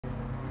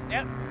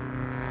Yep.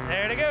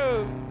 There to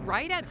go.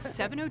 Right at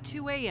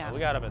 7:02 a.m. We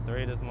got up at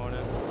 3 this morning.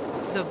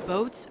 The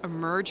boats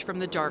emerge from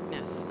the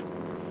darkness.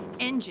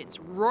 Engines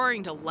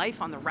roaring to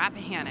life on the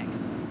Rappahannock,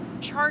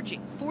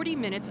 charging 40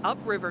 minutes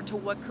upriver to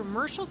what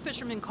commercial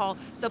fishermen call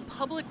the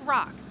public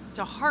rock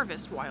to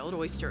harvest wild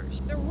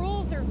oysters. The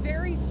rules are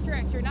very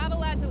strict. You're not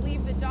allowed to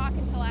leave the dock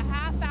until a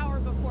half hour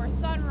before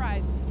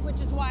sunrise,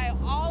 which is why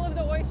all of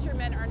the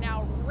oystermen are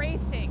now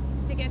racing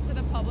to get to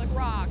the public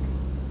rock.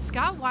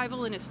 Scott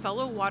Weivel and his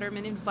fellow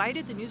watermen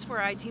invited the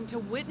News4 ITeam to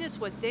witness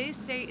what they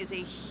say is a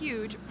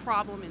huge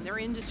problem in their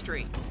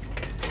industry.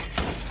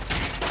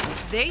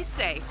 They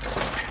say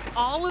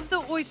all of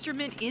the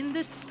oystermen in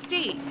the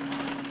state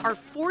are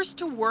forced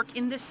to work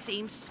in the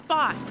same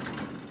spot.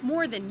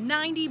 More than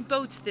 90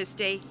 boats this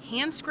day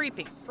hand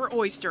scraping for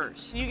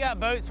oysters. You got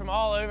boats from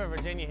all over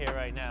Virginia here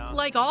right now.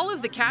 Like all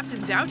of the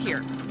captains out here,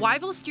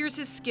 Weivel steers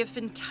his skiff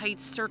in tight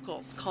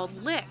circles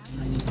called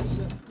licks,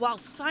 while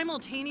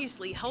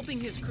simultaneously helping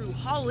his crew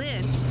haul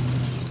in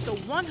the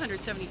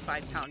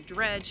 175-pound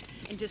dredge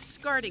and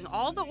discarding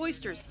all the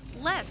oysters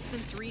less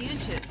than 3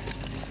 inches.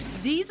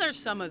 These are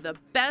some of the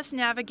best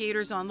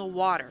navigators on the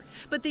water,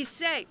 but they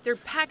say they're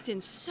packed in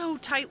so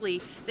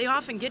tightly they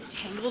often get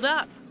tangled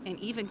up and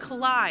even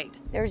collide.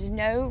 There's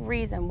no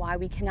reason why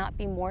we cannot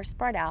be more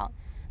spread out.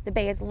 The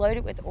bay is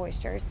loaded with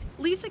oysters.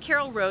 Lisa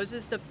Carol Rose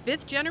is the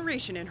 5th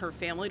generation in her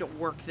family to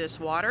work this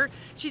water.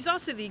 She's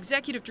also the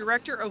executive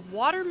director of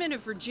Watermen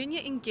of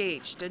Virginia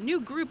Engaged, a new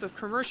group of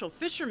commercial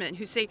fishermen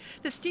who say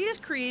the state is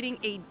creating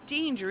a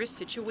dangerous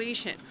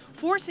situation,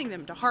 forcing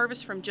them to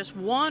harvest from just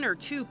 1 or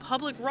 2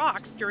 public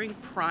rocks during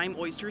prime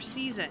oyster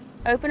season.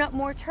 Open up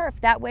more turf.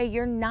 That way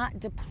you're not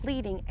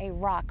depleting a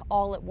rock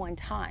all at one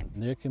time.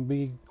 There can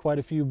be quite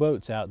a few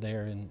boats out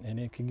there,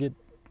 and it can get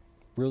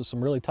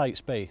some really tight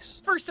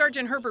space. First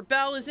Sergeant Herbert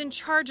Bell is in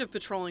charge of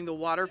patrolling the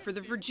water for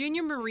the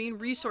Virginia Marine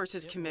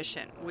Resources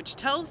Commission, which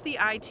tells the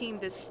I-Team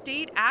the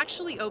state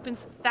actually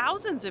opens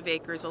thousands of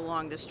acres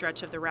along the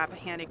stretch of the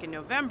Rappahannock in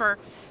November,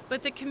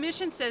 but the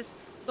commission says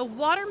the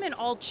watermen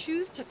all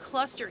choose to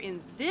cluster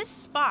in this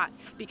spot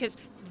because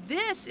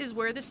this is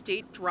where the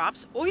state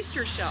drops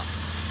oyster shells,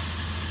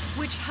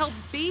 which help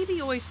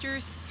baby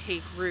oysters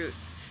take root.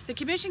 The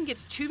commission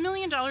gets $2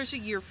 million a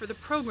year for the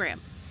program.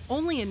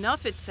 Only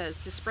enough, it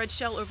says, to spread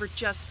shell over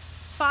just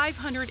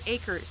 500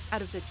 acres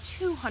out of the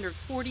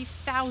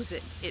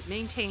 240,000 it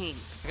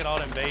maintains. Look at all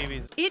them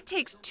babies. It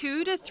takes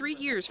 2 to 3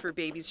 years for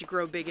babies to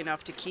grow big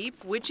enough to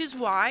keep, which is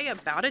why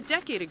about a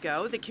decade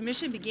ago, the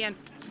commission began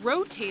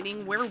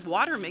rotating where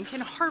watermen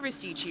can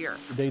harvest each year.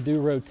 They do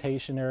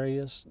rotation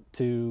areas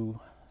to,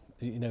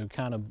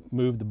 kind of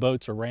move the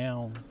boats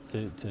around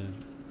to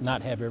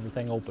not have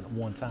everything open at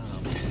one time.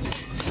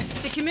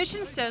 The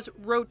commission says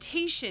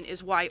rotation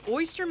is why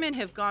oystermen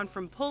have gone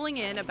from pulling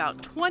in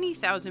about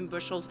 20,000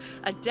 bushels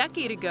a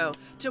decade ago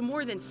to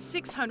more than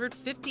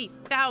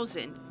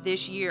 650,000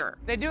 this year.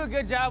 They do a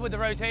good job with the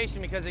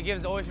rotation because it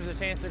gives the oysters a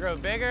chance to grow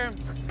bigger.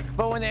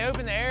 But when they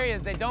open the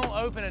areas, they don't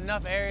open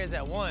enough areas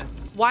at once.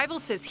 Weivel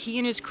says he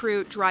and his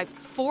crew drive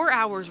 4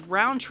 hours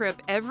round trip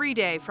every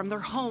day from their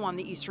home on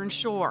the eastern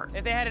shore.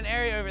 If they had an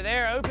area over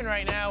there open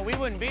right now, we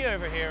wouldn't be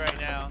over here right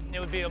now. It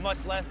would be a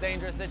much less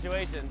dangerous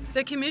situation.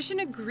 The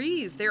commission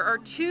agrees there are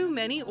too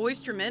many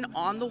oystermen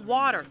on the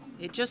water.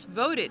 It just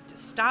voted to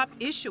stop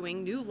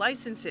issuing new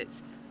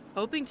licenses,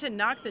 hoping to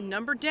knock the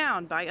number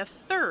down by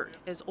 1/3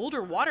 as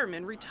older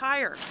watermen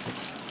retire.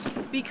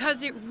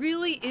 Because it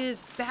really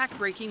is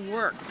backbreaking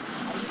work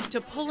to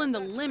pull in the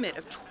limit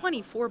of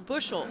 24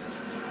 bushels.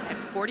 At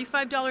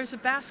 $45 a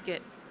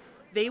basket,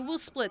 they will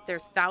split their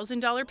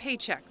 $1,000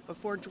 paycheck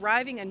before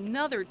driving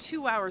another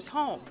 2 hours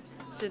home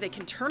so they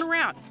can turn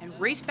around and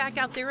race back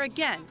out there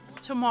again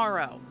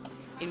tomorrow.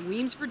 In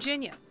Weems,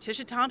 Virginia,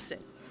 Tisha Thompson,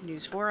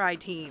 News4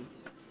 ITeam.